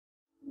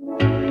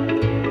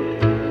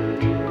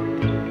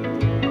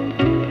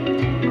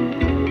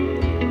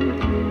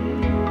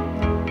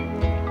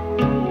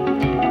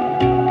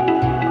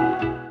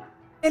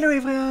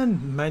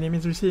my name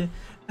is Lucy,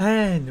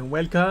 and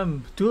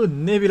welcome to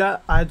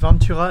Nebula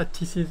Adventura.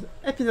 This is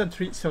episode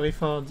 3, sorry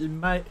for the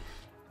mic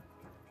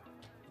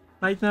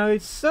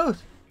noise. So,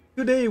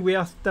 today we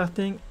are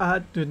starting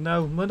at the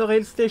now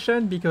monorail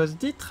station because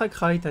the track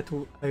ride that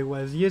I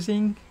was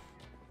using,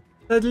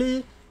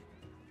 sadly,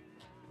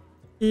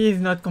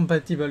 is not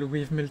compatible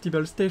with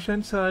multiple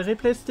stations, so I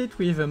replaced it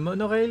with a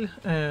monorail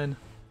and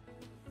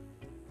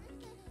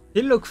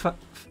it looked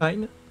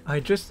fine. I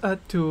just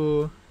had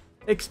to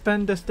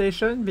expand the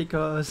station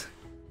because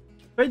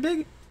it's quite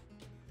big.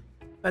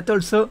 But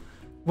also,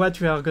 what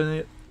we are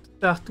gonna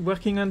start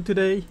working on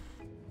today,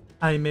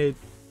 I made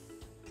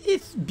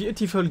this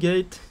beautiful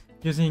gate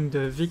using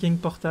the Viking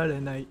portal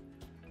and I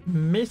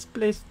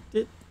misplaced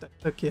it.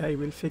 That's okay, I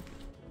will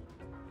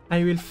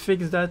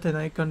fix that and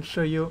I can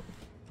show you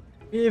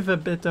with a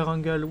better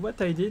angle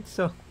what I did.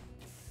 So,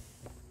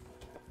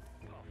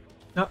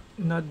 no,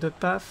 not the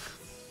path.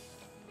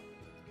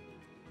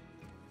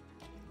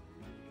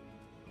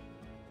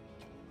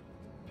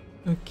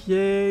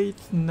 Okay,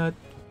 it's not...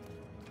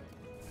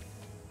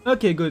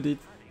 Okay, good,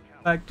 it's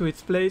back to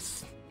its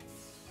place.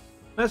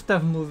 Must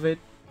have moved it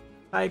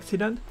by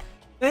accident.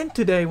 And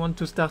today I want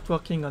to start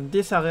working on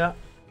this area.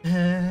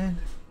 And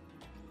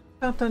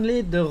not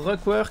only the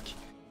rock work,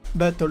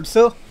 but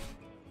also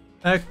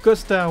a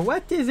coaster.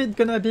 What is it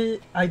gonna be?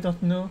 I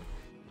don't know.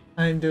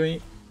 I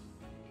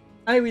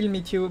will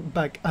meet you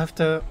back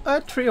after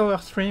a 3-hour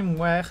stream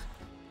where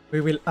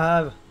we will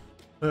have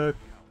a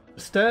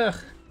coaster.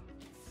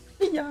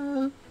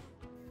 Yeah.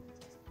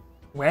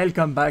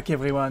 Welcome back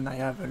everyone, I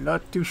have a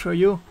lot to show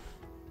you.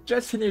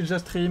 Just finished the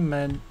stream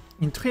and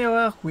in 3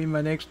 hours we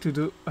managed to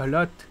do a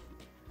lot.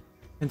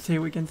 And see,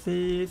 we can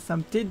see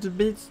some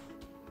tidbits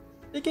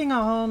sticking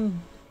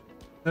around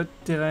the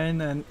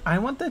terrain, and I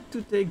wanted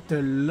to take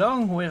the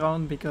long way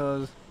around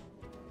because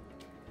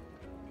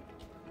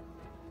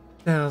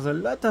there's a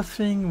lot of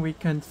things we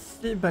can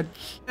see but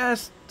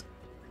just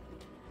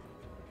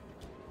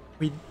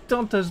we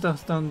don't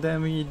understand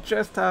them, we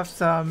just have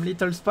some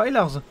little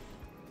spoilers.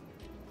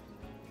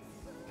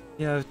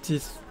 We have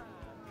this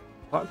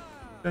rock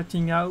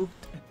cutting out.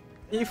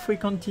 If we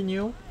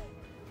continue,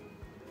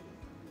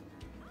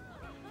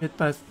 get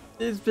past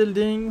this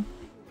building,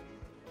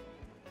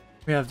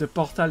 we have the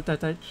portal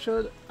that I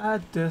showed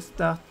at the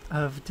start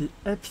of the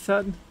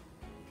episode.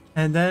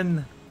 And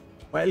then,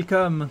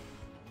 welcome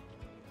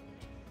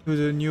to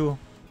the new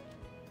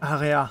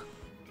area.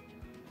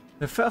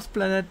 The first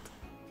planet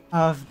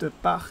of the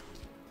park,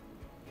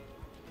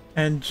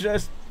 and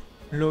just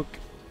look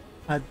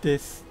at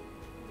this.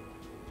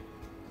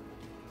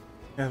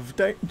 We have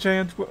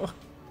giant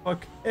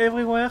rock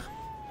everywhere.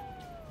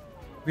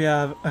 We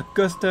have a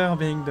coaster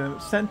being the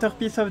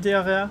centerpiece of the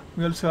area.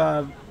 We also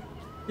have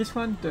this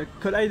one, the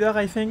collider,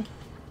 I think.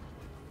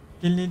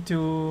 You'll need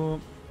to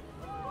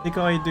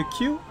decorate the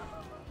queue,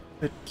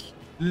 but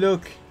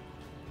look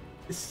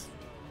this.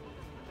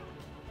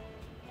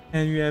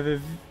 And we have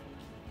a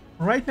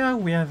right now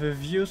we have a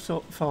view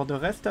for the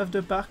rest of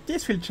the park.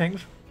 This will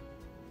change.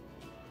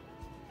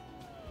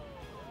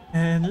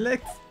 And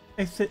let's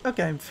exit.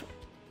 Okay, I'm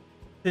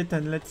it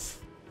and let's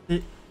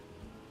see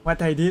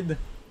what I did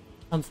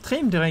on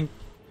stream during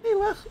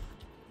 1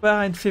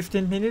 hour and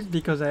 15 minutes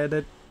because I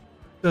had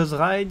those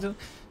rides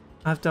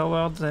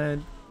afterwards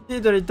and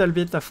did a little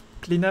bit of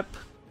cleanup.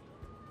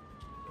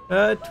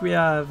 But we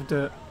have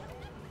the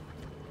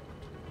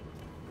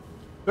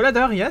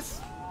ladder,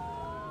 yes.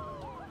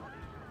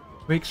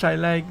 Which I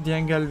like the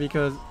angle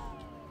because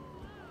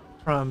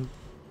from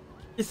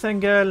this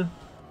angle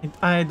it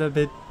had a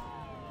bit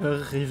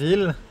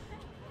reveal.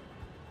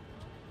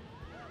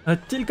 A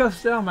tilt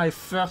coaster, my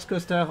first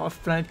coaster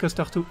of Planet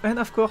Coaster 2, and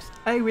of course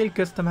I will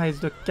customize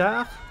the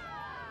car.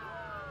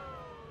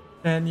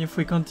 And if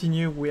we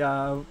continue, we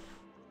have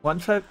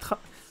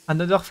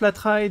another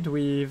flat ride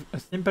with a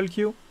simple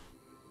queue.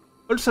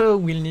 Also,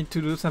 we'll need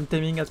to do some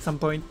taming at some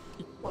point.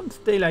 It won't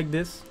stay like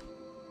this.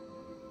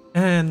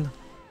 And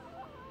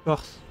of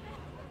course,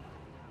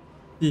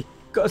 the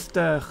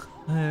coaster,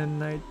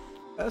 and I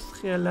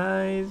just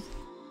realized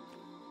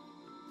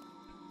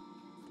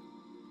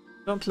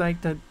don't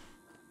like that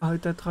how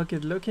that rock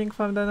is looking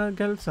from that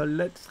angle, so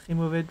let's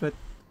remove it. But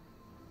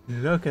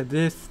look at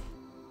this,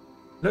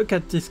 look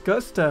at this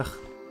coaster,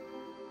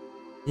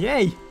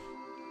 yay!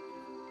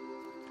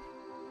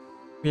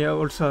 We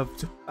also have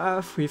the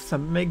path with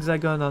some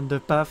hexagon on the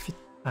path.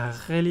 I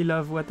really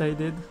love what I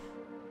did.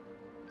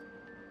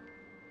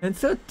 And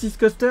so this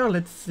coaster,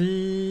 let's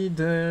see,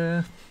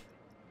 don't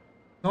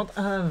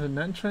have an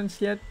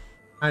entrance yet.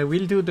 I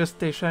will do the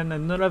station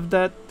and all of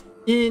that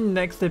in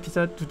next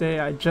episode. Today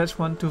I just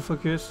want to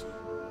focus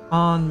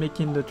on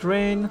making the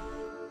train.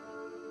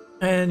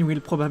 And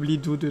we'll probably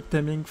do the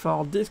taming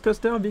for this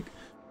coaster,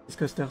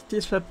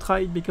 this lap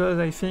ride, because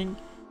I think,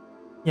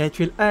 yeah, it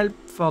will help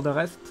for the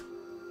rest.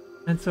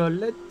 And so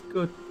let's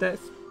go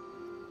test.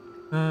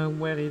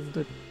 Where is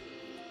the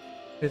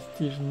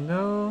prestige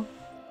now?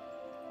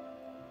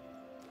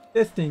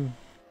 Testing.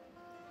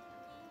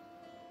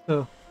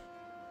 So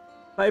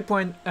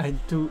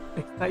 5.82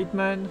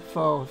 excitement,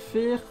 4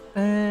 fear,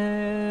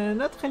 and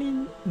not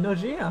really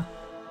nausea,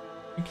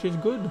 which is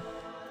good.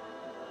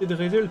 Good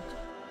result.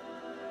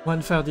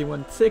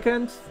 131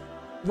 seconds,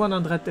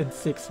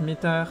 106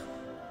 meters,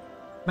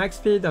 max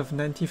speed of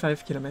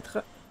 95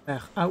 km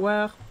per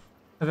hour,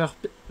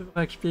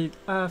 average speed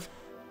of,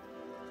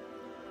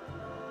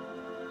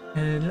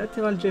 and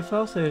lateral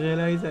G-force. I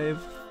realize I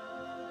have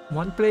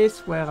one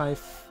place where I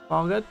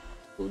forgot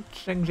to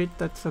change it.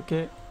 That's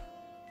okay.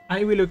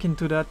 I will look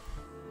into that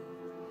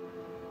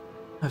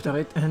after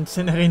it. And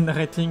scenery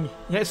rating,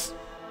 yes,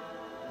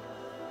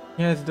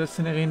 the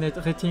scenery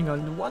rating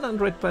on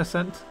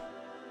 100%.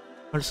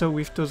 Also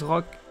with those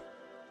rocks,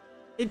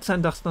 it's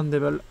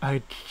understandable.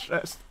 I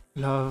just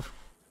love.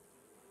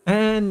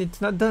 And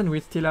it's not done. We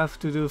still have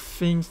to do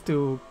things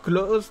to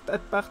close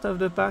that part of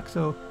the park.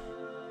 So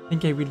I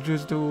think I will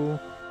just do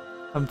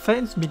some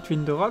fence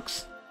between the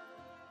rocks.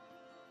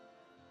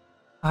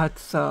 Add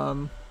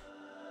some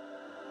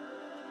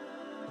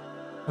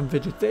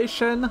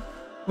vegetation.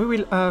 We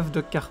will have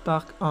the car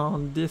park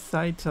on this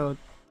side, so it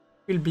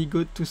will be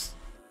good to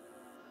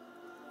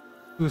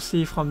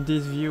see from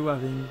this view,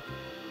 having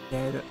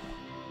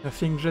the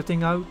thing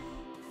jutting out.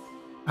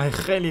 I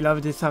really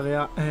love this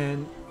area,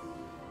 and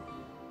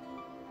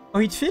how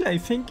it feels, I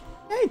think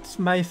it's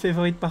my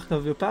favorite part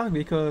of the park,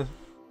 because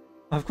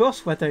of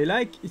course what I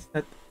like is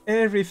that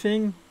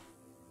everything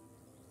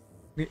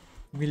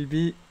will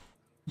be,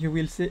 you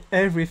will see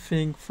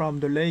everything from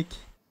the lake.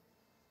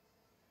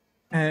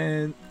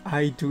 And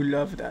I do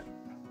love that.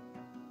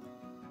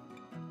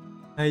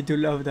 I do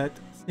love that.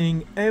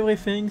 Seeing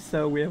everything.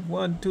 So we have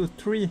 1, 2,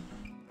 3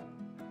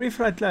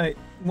 flat light,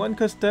 1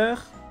 coaster.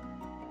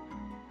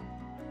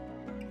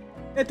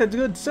 Yeah, that's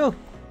good. So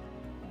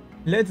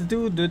let's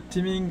do the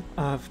teaming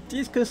of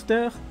this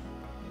coaster.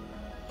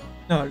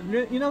 No,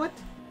 you know what?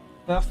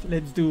 First,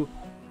 let's do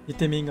the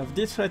teaming of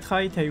this flat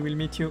ride. I will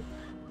meet you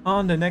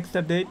on the next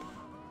update.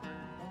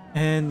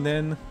 And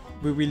then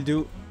we will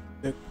do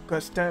the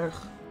coaster.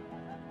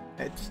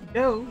 Let's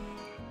go!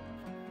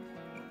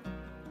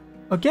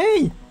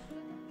 Okay!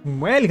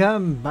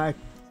 Welcome back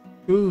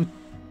to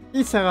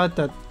this area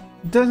that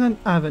doesn't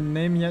have a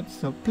name yet,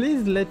 so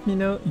please let me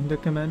know in the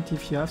comment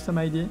if you have some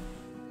idea.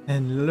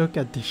 And look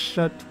at the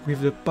shot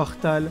with the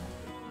portal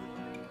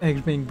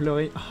edge being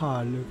blurry.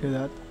 Ah, look at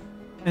that.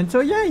 And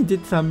so yeah, I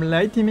did some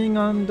lighting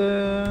on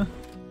the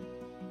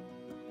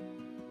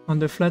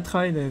flat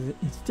ride.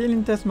 It's still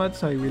in test mode,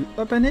 so I will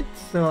open it.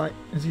 So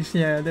as you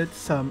see, I added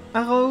some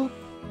arrow.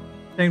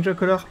 Change the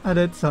color,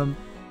 added some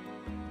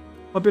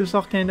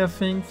propulsor kind of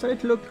thing, so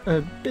it looked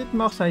a bit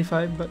more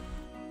sci-fi, but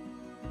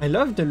I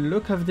love the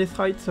look of this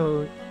ride,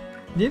 so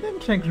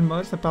didn't change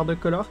much apart the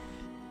color.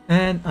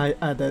 And I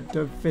added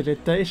the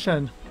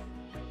vegetation.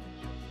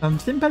 Some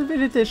simple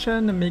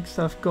vegetation, a mix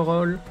of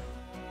coral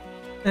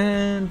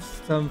and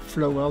some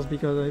flowers,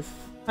 because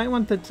I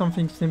wanted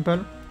something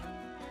simple.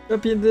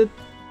 Copied it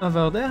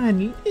over there,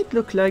 and it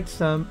looked like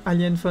some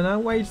alien fauna,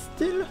 while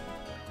still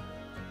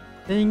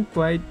being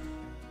quite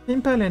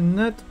simple and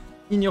not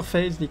in your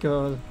face,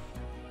 because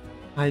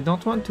I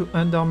don't want to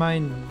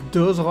undermine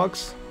those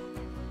rocks.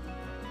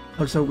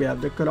 Also, we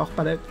have the color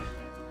palette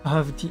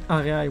of the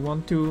area. I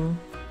want to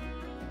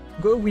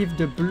go with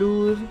the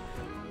blues.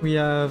 We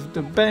have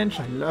the bench.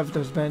 I love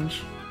those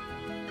bench.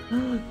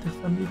 There's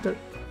some little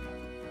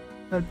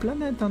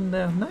planet on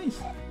there. Nice.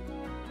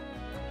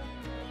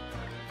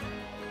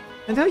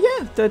 And so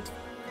yeah,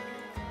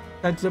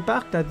 that's the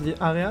park, that's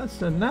the area.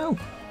 So now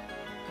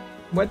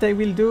what I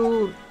will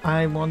do,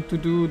 I want to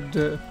do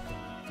the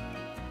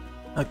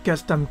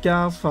custom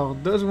cars for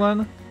those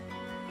one.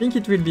 I think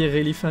it will be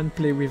really fun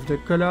play with the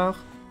color.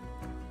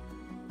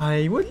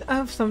 I will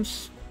have some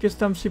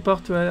custom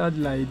support to add,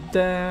 like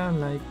there,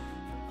 like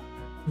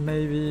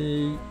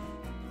maybe,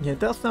 yeah,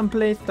 there's some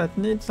place that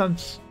needs some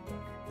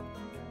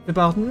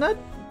support, not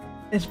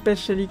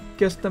especially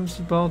custom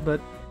support, but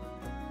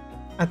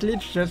at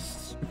least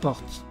just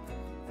support.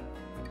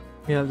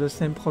 We have the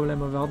same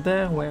problem over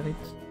there where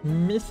it's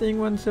missing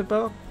one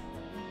support,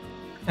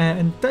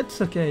 and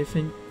that's okay, I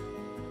think.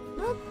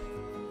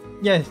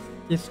 Yes,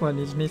 this one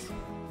is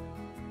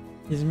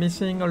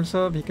missing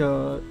also,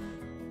 because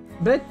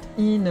but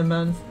in a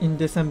month, in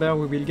December,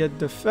 we will get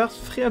the first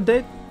free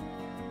update,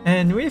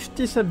 and with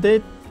this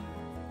update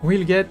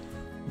we'll get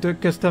the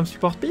custom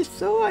support piece,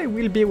 so I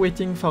will be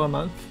waiting for a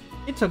month.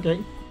 It's okay.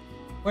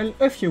 Well,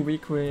 a few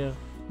weeks, we're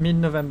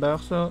mid-November,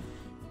 so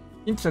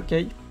it's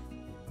okay.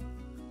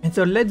 And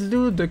so let's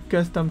do the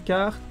custom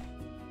car.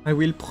 I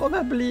will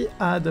probably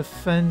add a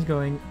fence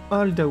going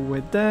all the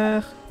way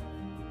there.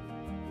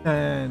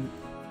 And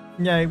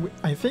yeah,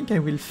 I think I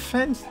will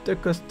fence the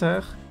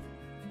coaster.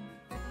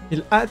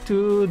 We'll add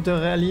to the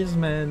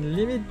realism and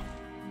limit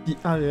the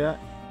area.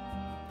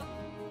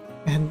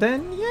 And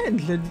then yeah,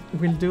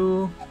 we'll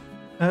do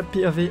a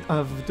POV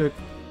of the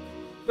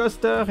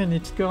coaster in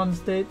its current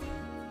state.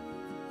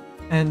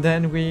 And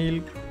then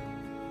we'll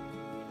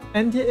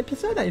end the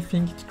episode. I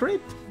think it's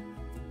great.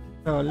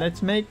 So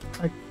let's make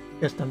a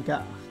custom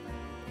car.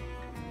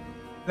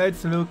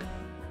 Let's look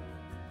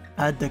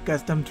add the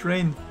custom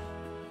terrain.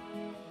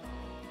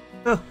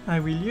 So I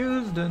will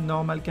use the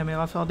normal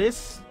camera for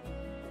this.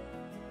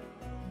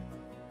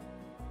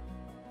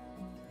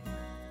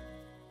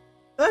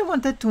 I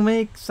wanted to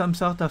make some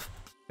sort of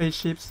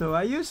spaceship, so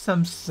I used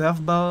some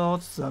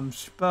surfboards, some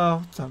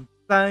support, some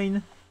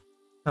sign,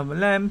 some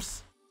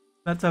lamps,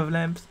 lots of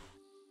lamps,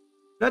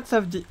 lots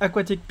of the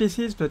aquatic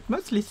pieces, but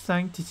mostly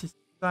sign. This is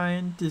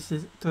sign,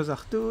 those are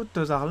two,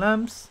 those are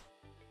lamps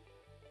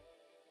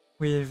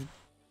with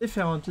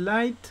different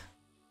light.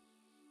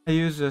 I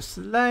use a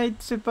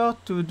slide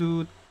support to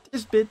do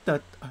this bit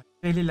that I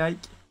really like.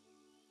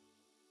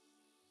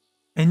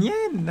 And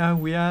yeah, now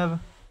we have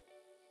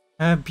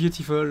a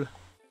beautiful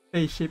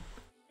spaceship.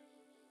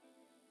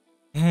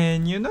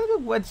 And you know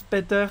what's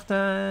better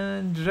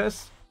than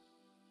just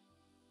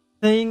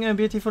seeing a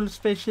beautiful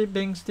spaceship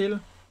being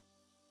still?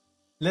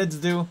 Let's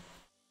do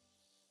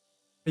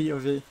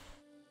POV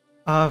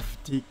of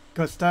the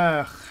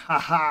coaster.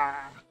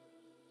 Haha!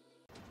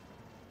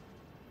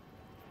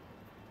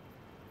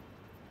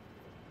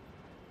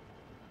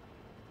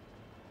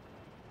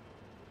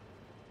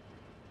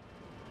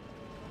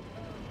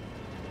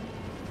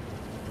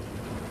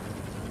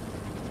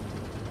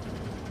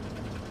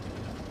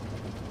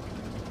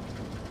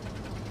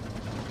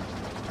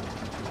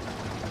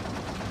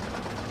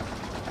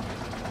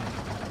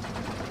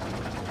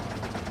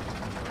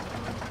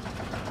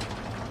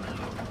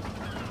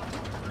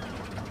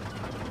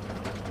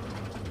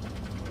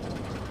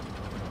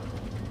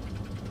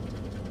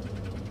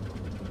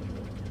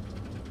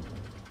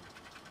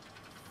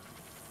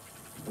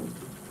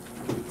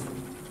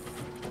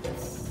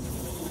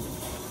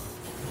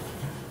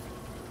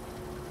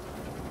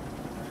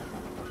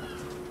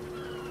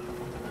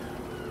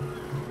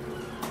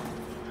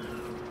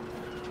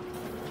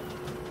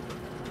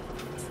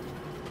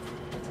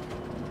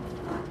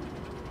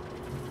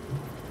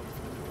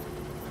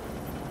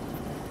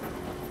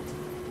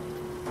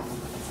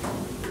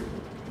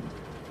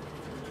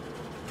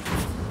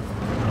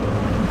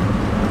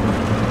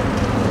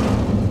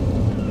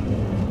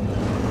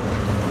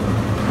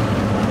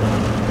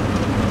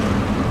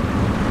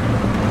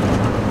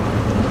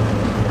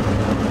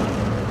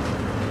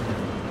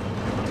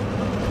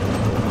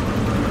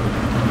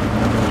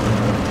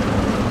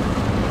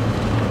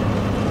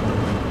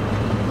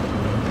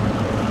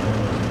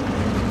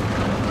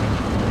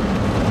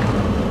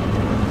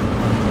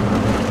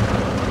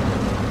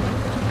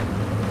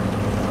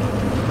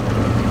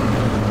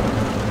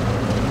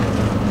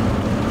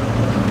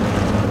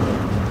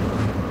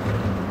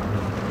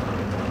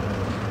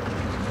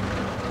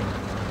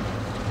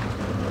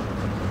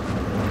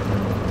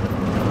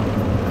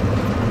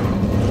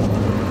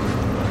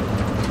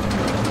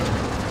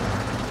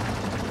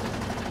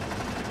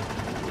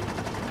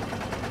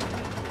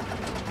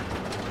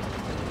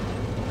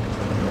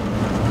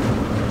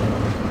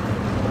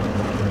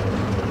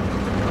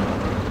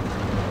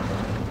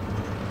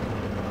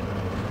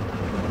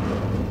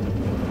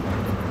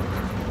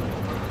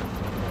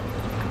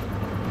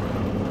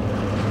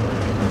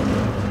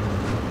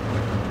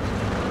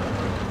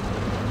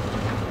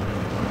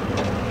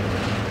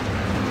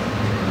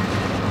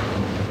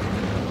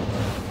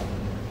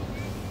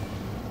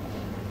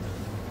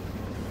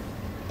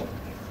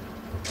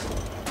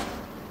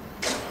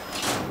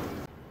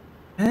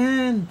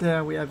 And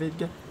there we have it,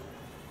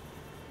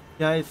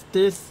 guys.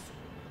 This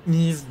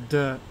is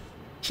the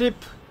ship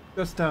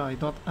coaster. I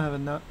don't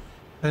have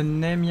a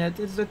name yet.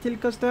 It's the Tilt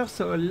Coaster,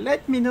 so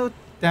let me know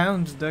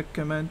down in the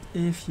comment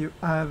if you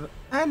have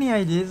any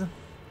ideas.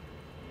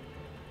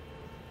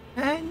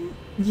 And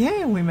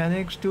yeah, we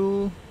managed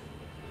to,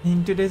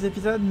 in today's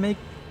episode, make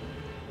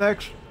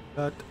such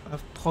a lot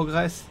of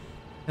progress.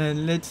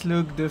 And let's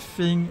look the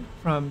thing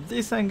from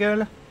this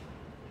angle,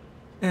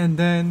 and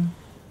then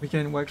we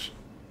can watch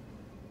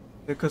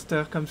the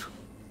coaster come through.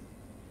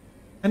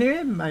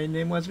 Anyway, my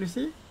name was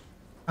Lucy.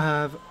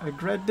 Have a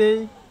great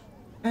day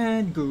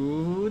and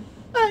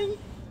goodbye.